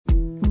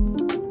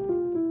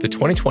The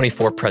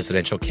 2024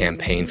 presidential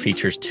campaign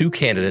features two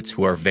candidates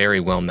who are very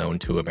well known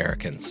to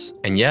Americans.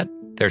 And yet,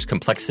 there's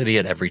complexity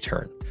at every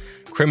turn.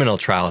 Criminal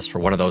trials for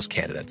one of those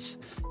candidates.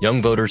 Young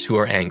voters who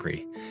are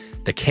angry.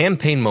 The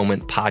Campaign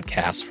Moment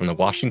podcast from the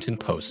Washington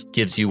Post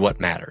gives you what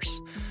matters.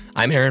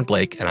 I'm Aaron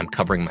Blake, and I'm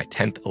covering my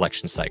 10th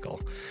election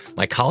cycle.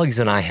 My colleagues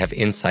and I have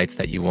insights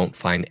that you won't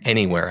find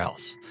anywhere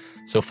else.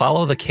 So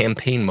follow the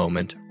Campaign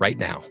Moment right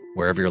now,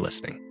 wherever you're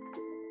listening.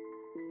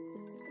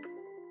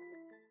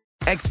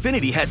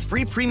 Xfinity has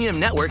free premium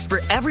networks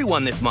for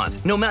everyone this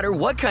month, no matter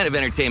what kind of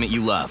entertainment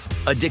you love.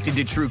 Addicted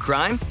to true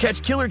crime?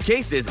 Catch killer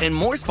cases and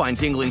more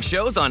spine-tingling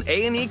shows on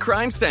A&E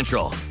Crime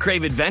Central.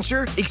 Crave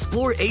adventure?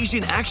 Explore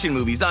Asian action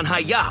movies on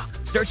Hi-YAH.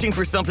 Searching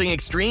for something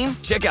extreme?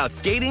 Check out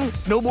skating,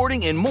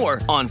 snowboarding, and more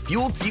on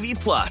Fuel TV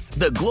Plus,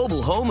 the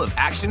global home of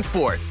action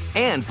sports.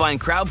 And find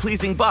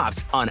crowd-pleasing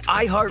bops on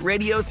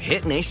iHeartRadio's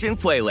Hit Nation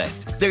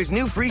playlist. There's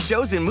new free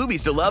shows and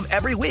movies to love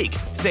every week.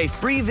 Say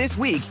free this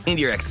week in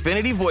your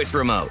Xfinity voice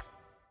remote.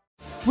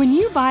 When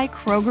you buy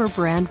Kroger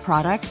brand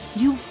products,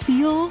 you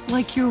feel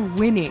like you're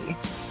winning.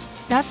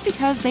 That's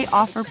because they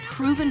offer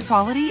proven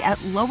quality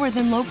at lower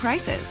than low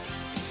prices.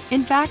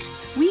 In fact,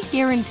 we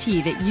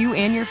guarantee that you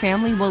and your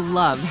family will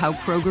love how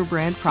Kroger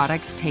brand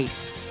products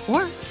taste,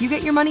 or you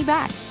get your money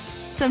back.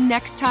 So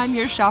next time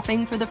you're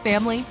shopping for the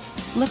family,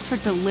 look for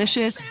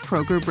delicious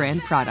Kroger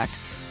brand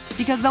products,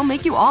 because they'll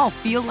make you all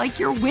feel like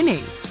you're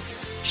winning.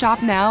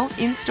 Shop now,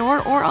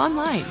 in-store, or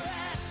online.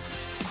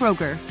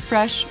 Kroger,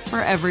 fresh for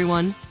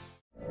everyone.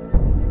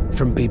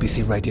 From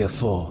BBC Radio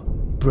 4,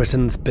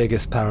 Britain's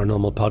biggest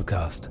paranormal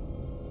podcast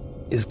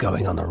is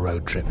going on a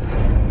road trip.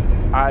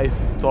 I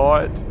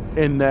thought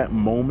in that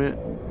moment,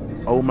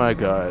 oh my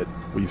God,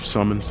 we've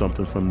summoned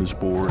something from this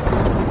board.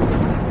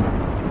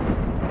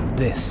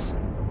 This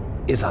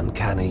is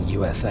Uncanny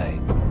USA.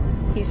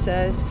 He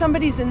says,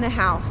 somebody's in the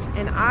house,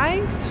 and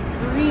I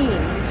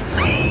screamed.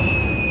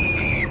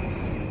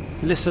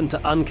 Listen to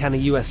Uncanny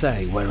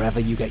USA wherever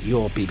you get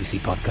your BBC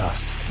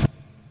podcasts,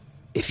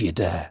 if you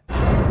dare.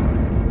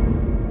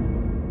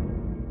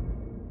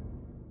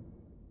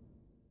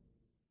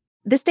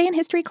 This Day in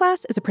History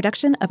class is a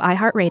production of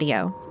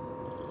iHeartRadio.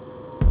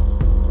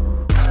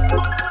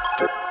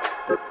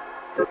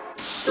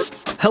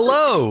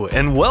 Hello,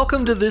 and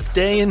welcome to This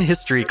Day in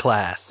History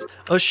class,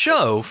 a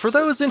show for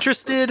those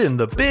interested in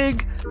the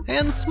big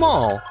and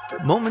small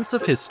moments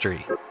of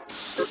history.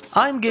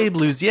 I'm Gabe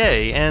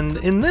Luzier, and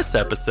in this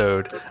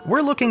episode,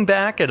 we're looking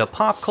back at a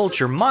pop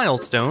culture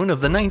milestone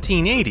of the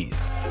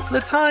 1980s,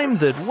 the time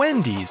that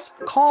Wendy's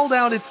called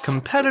out its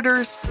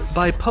competitors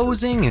by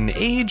posing an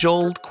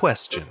age-old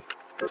question.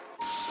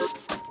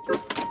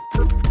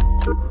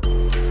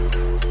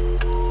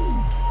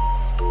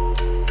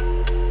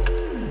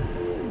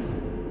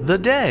 The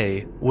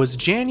day was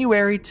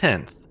January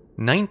 10th,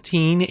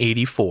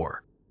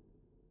 1984.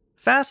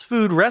 Fast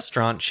food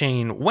restaurant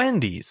chain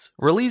Wendy's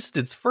released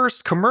its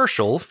first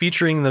commercial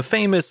featuring the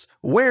famous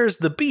 "Where's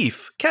the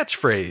beef?"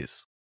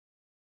 catchphrase.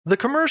 The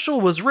commercial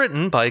was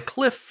written by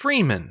Cliff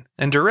Freeman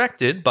and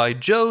directed by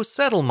Joe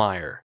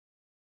Settlemeyer.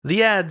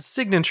 The ad's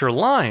signature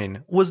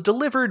line was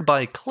delivered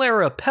by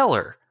Clara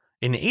Peller,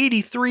 an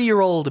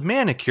 83-year-old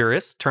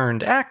manicurist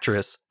turned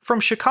actress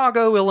from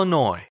Chicago,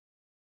 Illinois.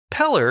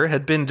 Peller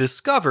had been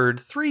discovered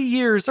 3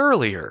 years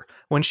earlier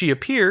when she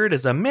appeared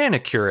as a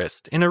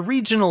manicurist in a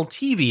regional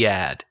TV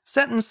ad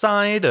set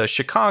inside a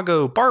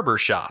Chicago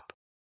barbershop.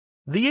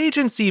 The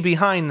agency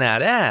behind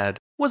that ad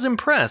was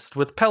impressed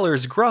with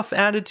Peller's gruff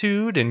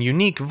attitude and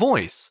unique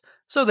voice,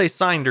 so they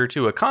signed her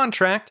to a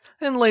contract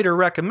and later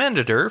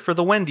recommended her for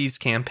the Wendy's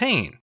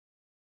campaign.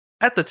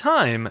 At the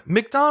time,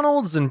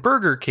 McDonald's and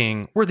Burger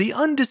King were the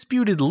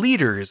undisputed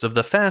leaders of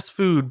the fast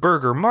food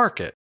burger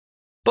market.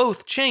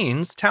 Both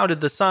chains touted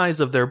the size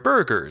of their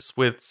burgers,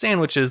 with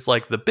sandwiches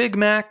like the Big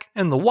Mac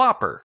and the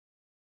Whopper.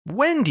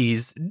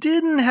 Wendy's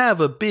didn't have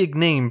a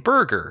big-name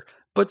burger,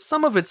 but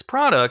some of its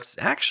products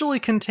actually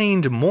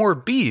contained more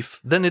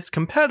beef than its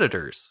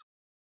competitors.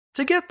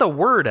 To get the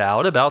word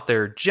out about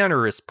their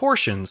generous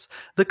portions,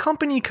 the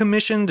company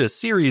commissioned a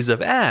series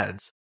of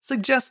ads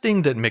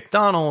suggesting that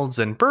McDonald's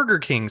and Burger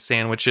King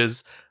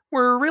sandwiches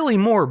were really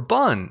more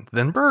bun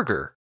than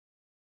burger.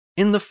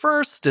 In the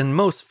first and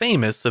most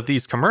famous of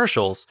these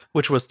commercials,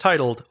 which was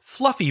titled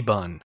Fluffy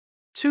Bun,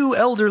 two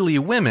elderly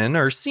women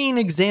are seen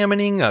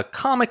examining a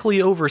comically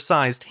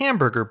oversized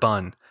hamburger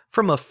bun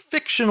from a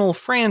fictional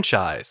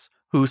franchise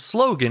whose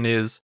slogan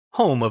is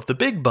 "Home of the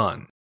Big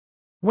Bun."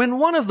 When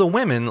one of the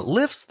women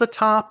lifts the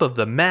top of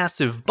the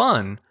massive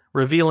bun,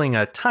 revealing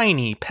a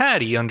tiny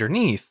patty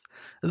underneath,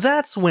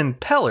 that's when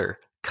Peller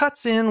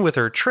cuts in with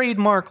her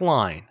trademark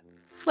line.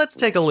 Let's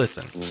take a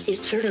listen.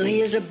 It certainly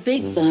is a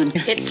big bun.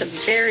 It's a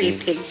very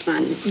big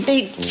bun.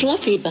 Big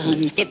fluffy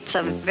bun. It's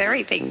a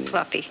very big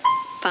fluffy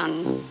bun.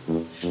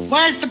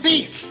 Where's the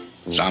beef?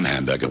 Some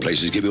hamburger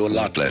places give you a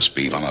lot less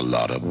beef on a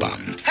lot of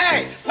bun.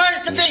 Hey,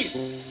 where's the beef?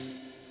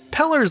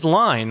 Peller's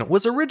line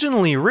was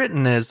originally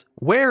written as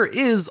 "Where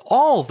is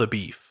all the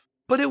beef?"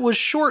 but it was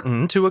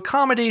shortened to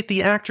accommodate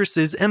the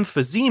actress's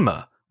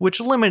emphysema,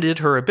 which limited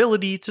her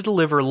ability to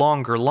deliver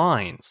longer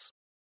lines.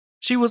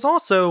 She was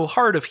also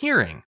hard of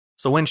hearing,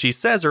 so when she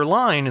says her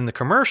line in the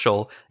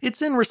commercial,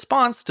 it's in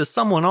response to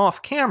someone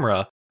off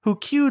camera who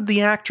cued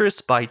the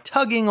actress by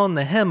tugging on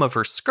the hem of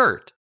her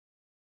skirt.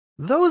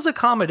 Those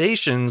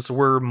accommodations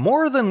were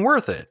more than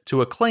worth it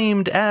to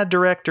acclaimed ad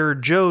director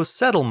Joe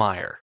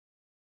Settlemyre.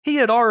 He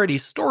had already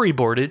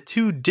storyboarded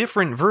 2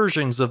 different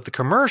versions of the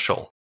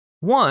commercial,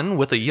 one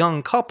with a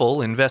young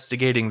couple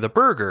investigating the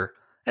burger,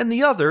 and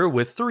the other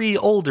with 3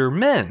 older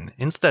men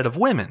instead of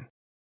women.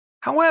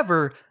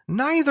 However,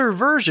 neither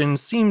version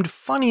seemed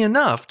funny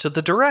enough to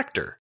the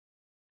director.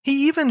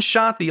 He even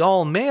shot the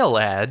all-male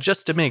ad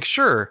just to make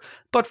sure,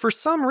 but for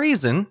some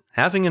reason,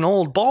 having an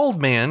old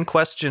bald man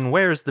question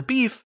 "Where's the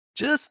beef?"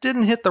 just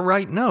didn't hit the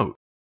right note.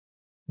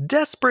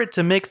 Desperate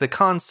to make the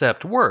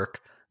concept work,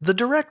 the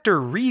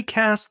director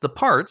recast the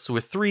parts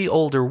with 3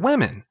 older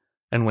women,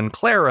 and when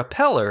Clara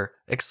Peller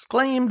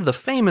exclaimed the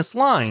famous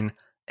line,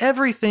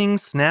 everything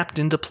snapped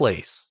into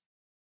place.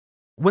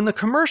 When the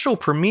commercial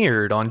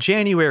premiered on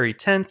January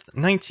 10,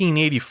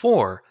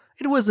 1984,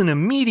 it was an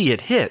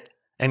immediate hit,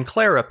 and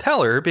Clara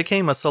Peller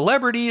became a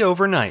celebrity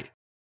overnight.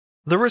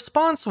 The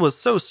response was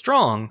so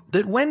strong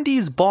that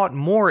Wendy's bought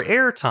more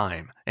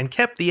airtime and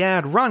kept the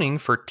ad running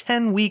for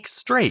 10 weeks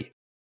straight.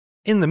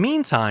 In the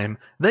meantime,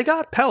 they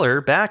got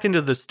Peller back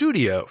into the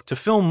studio to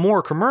film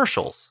more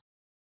commercials.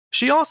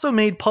 She also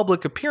made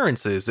public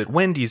appearances at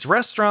Wendy's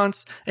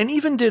restaurants and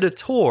even did a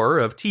tour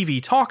of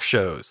TV talk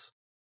shows.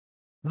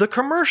 The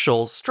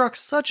commercial struck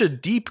such a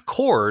deep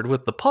chord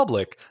with the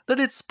public that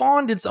it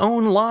spawned its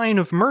own line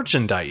of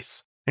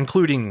merchandise,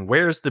 including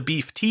Where's the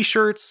Beef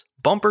t-shirts,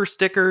 bumper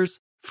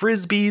stickers,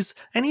 frisbees,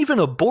 and even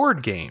a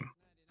board game.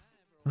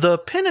 The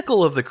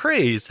pinnacle of the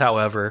craze,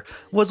 however,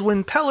 was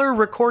when Peller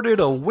recorded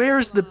a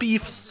Where's the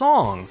Beef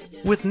song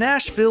with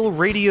Nashville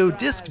radio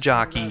disc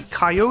jockey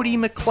Coyote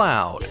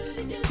McLeod.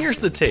 Here's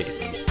the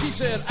taste. She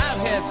said, I've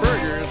had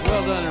burgers,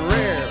 well done and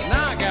rare, but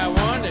now I got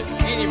one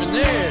that ain't even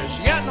there.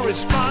 She got no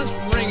response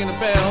from ringing the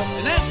bell,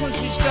 and that's when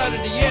she started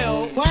to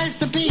yell, where's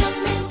the beef?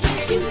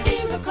 Can't you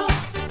hear a call?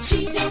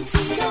 She don't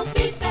see no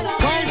beef at all.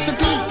 Where's the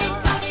beef?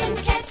 Cop and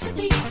catch the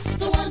thief,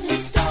 the one who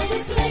stole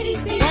this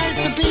lady's beef. Where's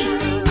the beef?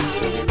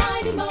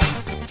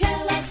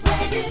 Tell us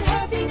where did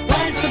her beef?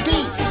 Where's the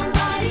beef?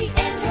 Somebody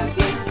entered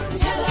you.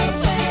 Tell her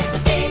where's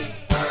the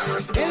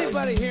beef?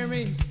 Anybody hear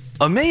me?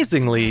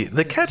 Amazingly,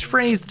 the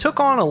catchphrase took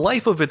on a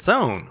life of its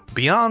own,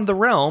 beyond the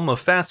realm of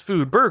fast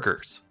food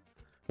burgers.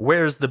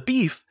 Where's the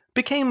beef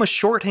became a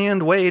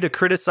shorthand way to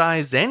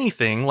criticize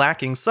anything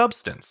lacking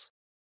substance.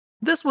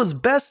 This was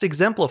best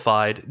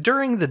exemplified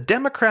during the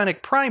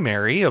Democratic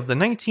primary of the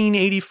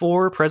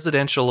 1984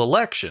 presidential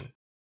election.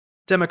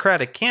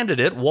 Democratic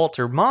candidate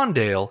Walter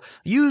Mondale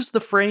used the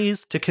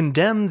phrase to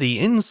condemn the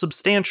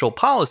insubstantial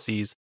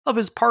policies of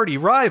his party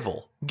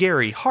rival,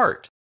 Gary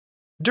Hart.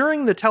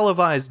 During the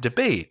televised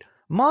debate,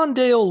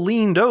 Mondale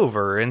leaned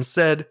over and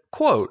said,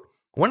 quote,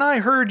 "When I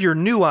heard your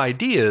new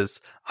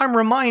ideas, I'm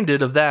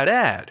reminded of that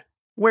ad.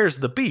 Where's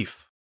the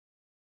beef?"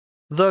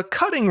 The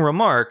cutting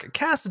remark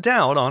cast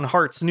doubt on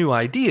Hart's new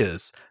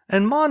ideas,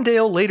 and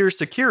Mondale later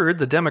secured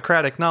the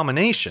Democratic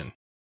nomination.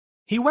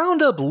 He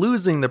wound up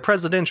losing the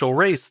presidential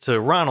race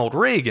to Ronald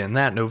Reagan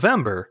that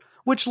November,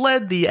 which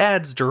led the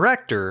ad's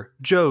director,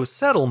 Joe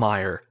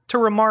Settlemyre, to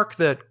remark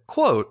that,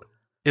 quote,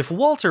 "If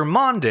Walter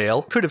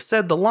Mondale could have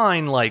said the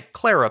line like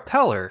Clara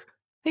Peller,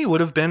 he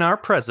would have been our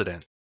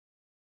president."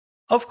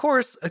 Of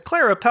course,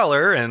 Clara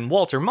Peller and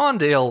Walter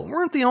Mondale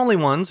weren't the only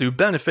ones who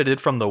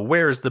benefited from the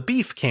Where's the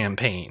Beef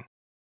campaign.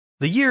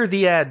 The year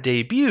the ad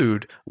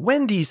debuted,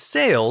 Wendy's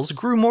sales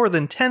grew more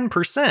than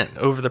 10%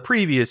 over the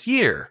previous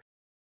year.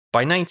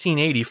 By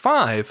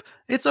 1985,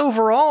 its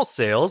overall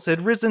sales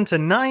had risen to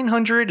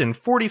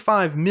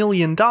 $945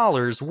 million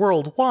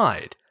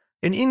worldwide,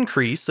 an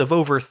increase of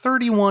over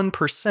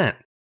 31%.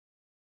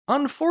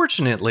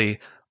 Unfortunately,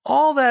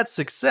 all that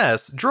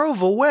success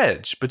drove a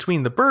wedge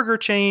between the burger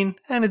chain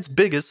and its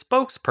biggest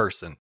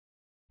spokesperson.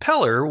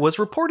 Peller was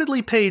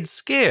reportedly paid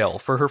scale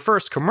for her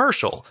first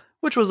commercial,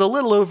 which was a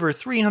little over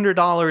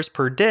 $300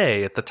 per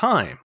day at the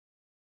time.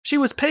 She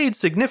was paid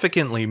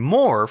significantly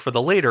more for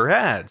the later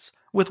ads,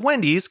 with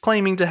Wendy's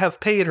claiming to have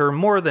paid her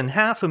more than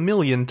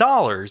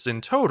 $500,000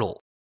 in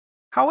total.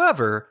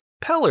 However,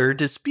 Peller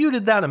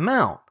disputed that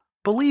amount,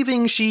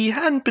 believing she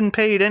hadn't been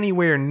paid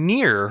anywhere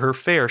near her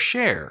fair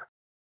share.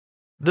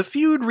 The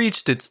feud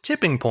reached its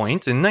tipping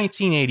point in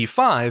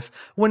 1985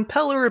 when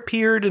Peller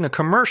appeared in a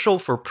commercial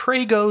for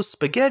Prego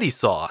spaghetti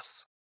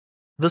sauce.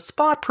 The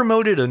spot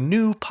promoted a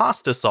new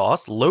pasta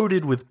sauce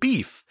loaded with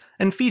beef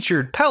and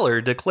featured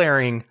Peller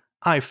declaring,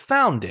 "I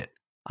found it.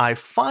 I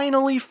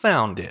finally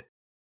found it."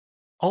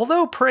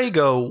 Although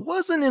Prego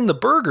wasn't in the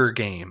burger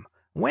game,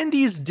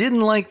 Wendy's didn't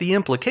like the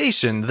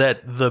implication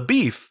that the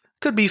beef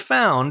could be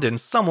found in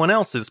someone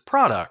else's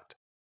product.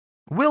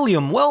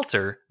 William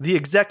Welter, the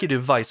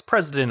executive vice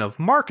president of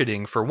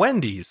marketing for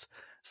Wendy's,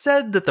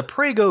 said that the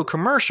Prego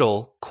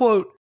commercial,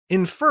 quote,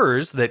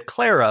 "infers that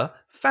Clara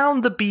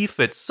found the beef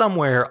at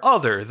somewhere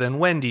other than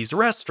Wendy's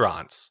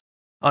restaurants.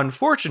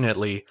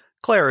 Unfortunately,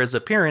 Clara's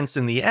appearance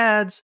in the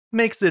ads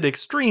makes it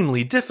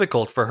extremely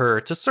difficult for her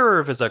to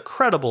serve as a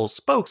credible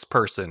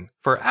spokesperson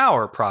for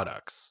our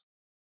products.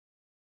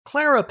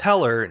 Clara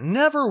Peller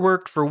never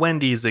worked for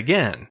Wendy's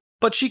again,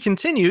 but she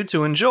continued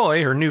to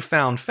enjoy her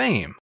newfound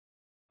fame.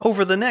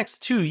 Over the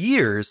next 2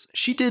 years,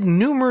 she did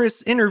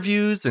numerous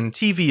interviews and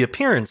TV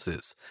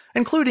appearances,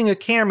 including a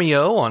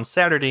cameo on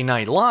Saturday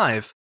Night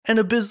Live and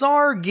a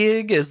bizarre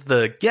gig as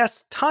the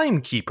guest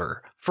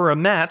timekeeper for a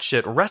match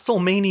at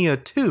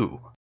WrestleMania 2.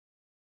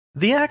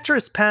 The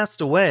actress passed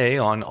away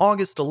on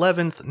August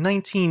 11,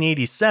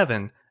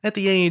 1987, at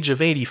the age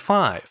of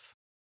 85.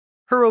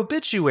 Her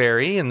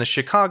obituary in the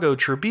Chicago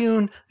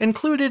Tribune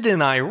included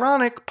an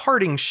ironic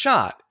parting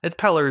shot at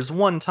Peller's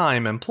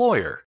one-time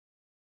employer.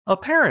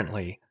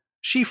 Apparently,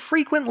 she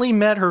frequently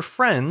met her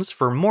friends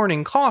for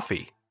morning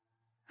coffee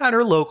at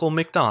her local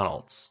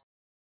McDonald's.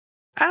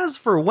 As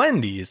for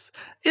Wendy's,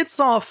 it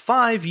saw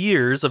 5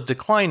 years of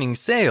declining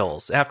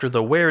sales after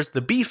the Where's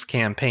the Beef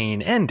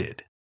campaign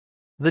ended.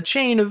 The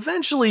chain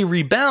eventually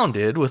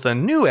rebounded with a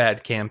new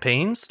ad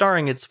campaign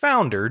starring its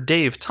founder,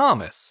 Dave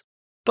Thomas,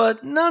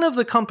 but none of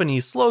the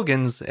company's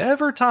slogans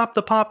ever topped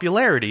the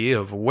popularity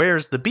of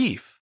Where's the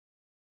Beef.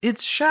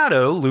 Its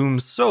shadow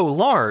looms so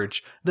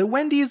large that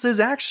Wendy's has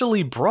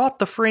actually brought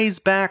the phrase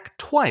back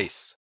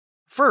twice.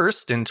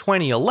 First in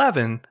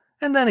 2011,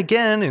 and then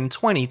again in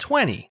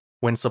 2020,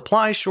 when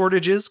supply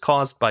shortages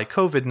caused by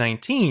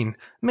COVID-19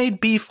 made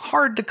beef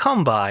hard to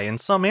come by in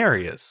some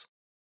areas.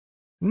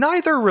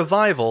 Neither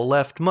revival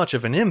left much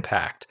of an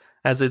impact,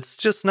 as it's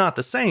just not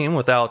the same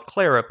without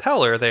Clara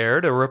Peller there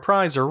to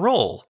reprise her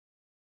role.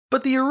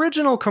 But the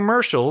original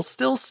commercial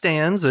still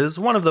stands as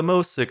one of the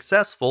most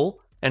successful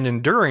and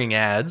enduring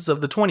ads of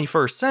the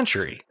 21st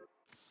century.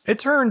 It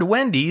turned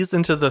Wendy's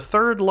into the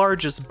third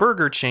largest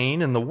burger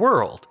chain in the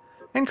world,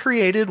 and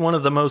created one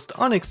of the most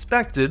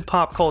unexpected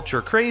pop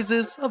culture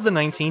crazes of the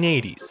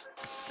 1980s.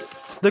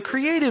 The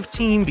creative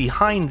team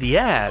behind the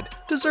ad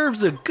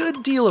deserves a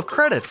good deal of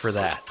credit for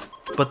that,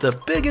 but the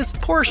biggest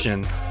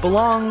portion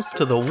belongs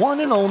to the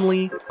one and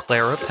only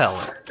Clara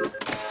Peller.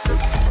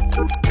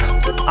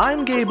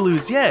 I'm Gabe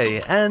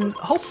Luzier, and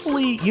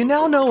hopefully you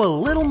now know a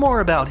little more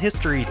about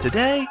history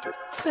today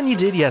than you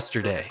did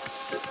yesterday.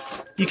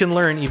 You can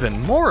learn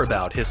even more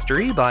about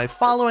history by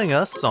following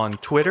us on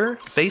Twitter,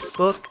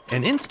 Facebook,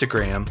 and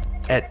Instagram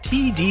at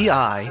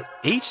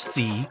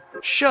TDIHC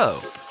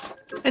Show.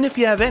 And if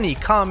you have any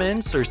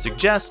comments or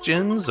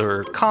suggestions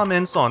or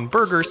comments on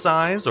burger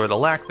size or the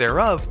lack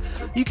thereof,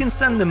 you can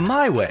send them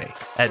my way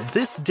at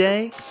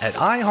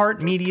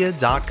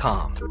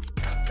thisday@iheartmedia.com.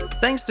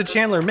 Thanks to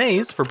Chandler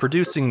Mays for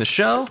producing the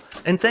show,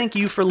 and thank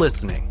you for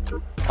listening.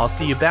 I'll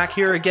see you back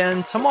here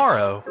again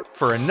tomorrow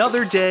for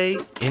another day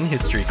in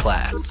history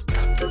class.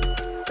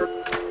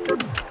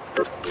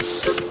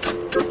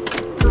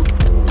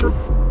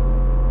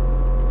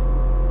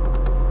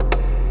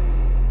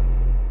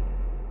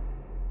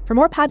 For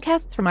more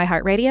podcasts from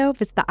iHeartRadio,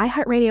 visit the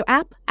iHeartRadio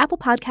app, Apple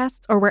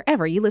Podcasts, or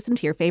wherever you listen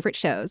to your favorite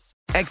shows.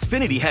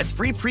 Xfinity has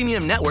free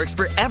premium networks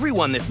for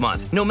everyone this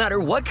month, no matter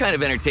what kind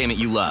of entertainment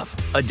you love.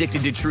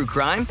 Addicted to true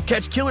crime?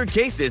 Catch killer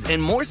cases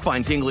and more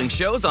spine-tingling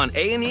shows on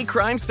A&E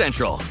Crime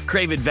Central.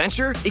 Crave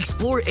adventure?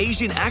 Explore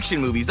Asian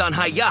action movies on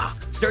Hi-YAH.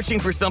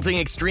 Searching for something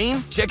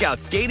extreme? Check out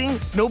skating,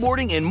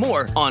 snowboarding, and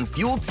more on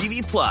Fuel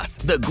TV Plus,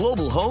 the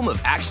global home of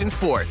action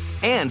sports.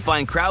 And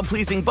find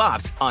crowd-pleasing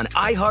bops on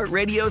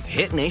iHeartRadio's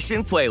Hit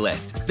Nation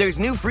playlist. There's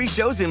new free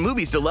shows and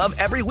movies to love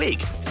every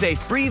week. Say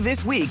free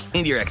this week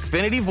in your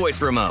Xfinity voice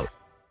remote.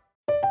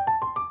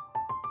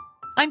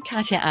 I'm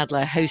Katya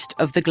Adler, host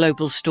of The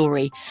Global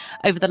Story.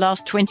 Over the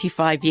last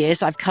 25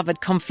 years, I've covered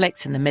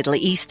conflicts in the Middle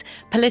East,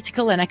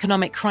 political and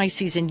economic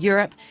crises in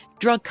Europe,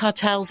 drug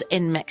cartels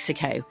in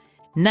Mexico.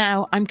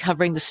 Now I'm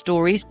covering the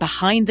stories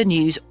behind the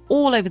news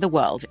all over the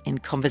world in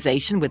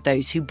conversation with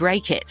those who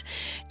break it.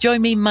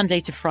 Join me Monday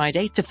to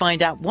Friday to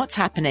find out what's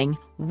happening,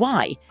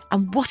 why,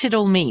 and what it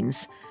all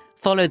means.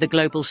 Follow The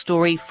Global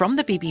Story from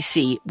the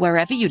BBC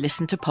wherever you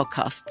listen to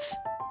podcasts.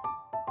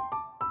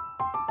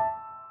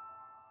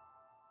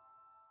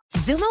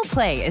 Xumo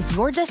Play is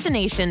your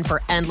destination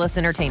for endless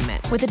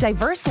entertainment. With a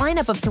diverse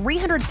lineup of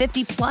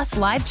 350-plus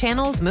live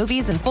channels,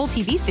 movies, and full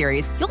TV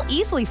series, you'll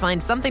easily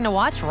find something to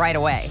watch right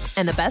away.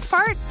 And the best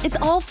part? It's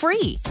all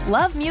free.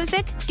 Love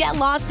music? Get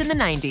lost in the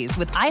 90s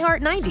with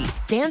iHeart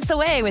 90s. Dance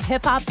away with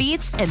hip-hop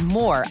beats and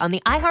more on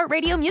the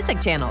iHeartRadio music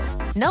channels.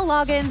 No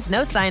logins,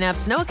 no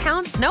signups, no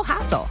accounts, no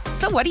hassle.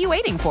 So what are you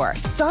waiting for?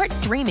 Start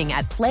streaming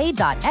at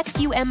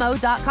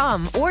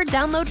play.xumo.com or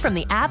download from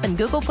the app and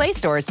Google Play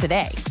stores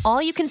today.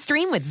 All you can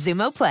stream with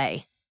Xumo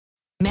Play.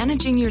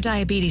 Managing your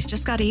diabetes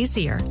just got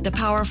easier. The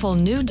powerful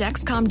new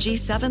Dexcom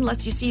G7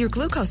 lets you see your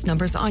glucose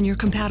numbers on your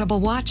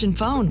compatible watch and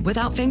phone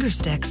without finger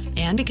sticks.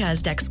 And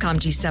because Dexcom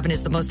G7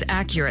 is the most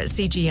accurate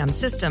CGM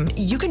system,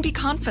 you can be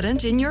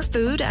confident in your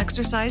food,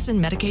 exercise,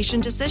 and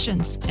medication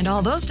decisions. And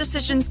all those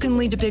decisions can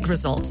lead to big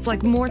results,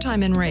 like more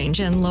time in range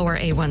and lower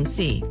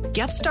A1C.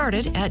 Get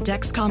started at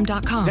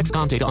Dexcom.com.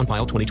 Dexcom data on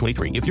file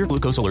 2023. If your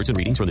glucose alerts and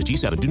readings from the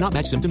G7 do not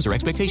match symptoms or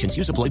expectations,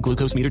 use a blood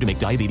glucose meter to make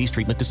diabetes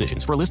treatment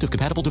decisions. For a list of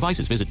compatible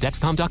devices, visit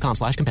Dexcom.com/compatibility.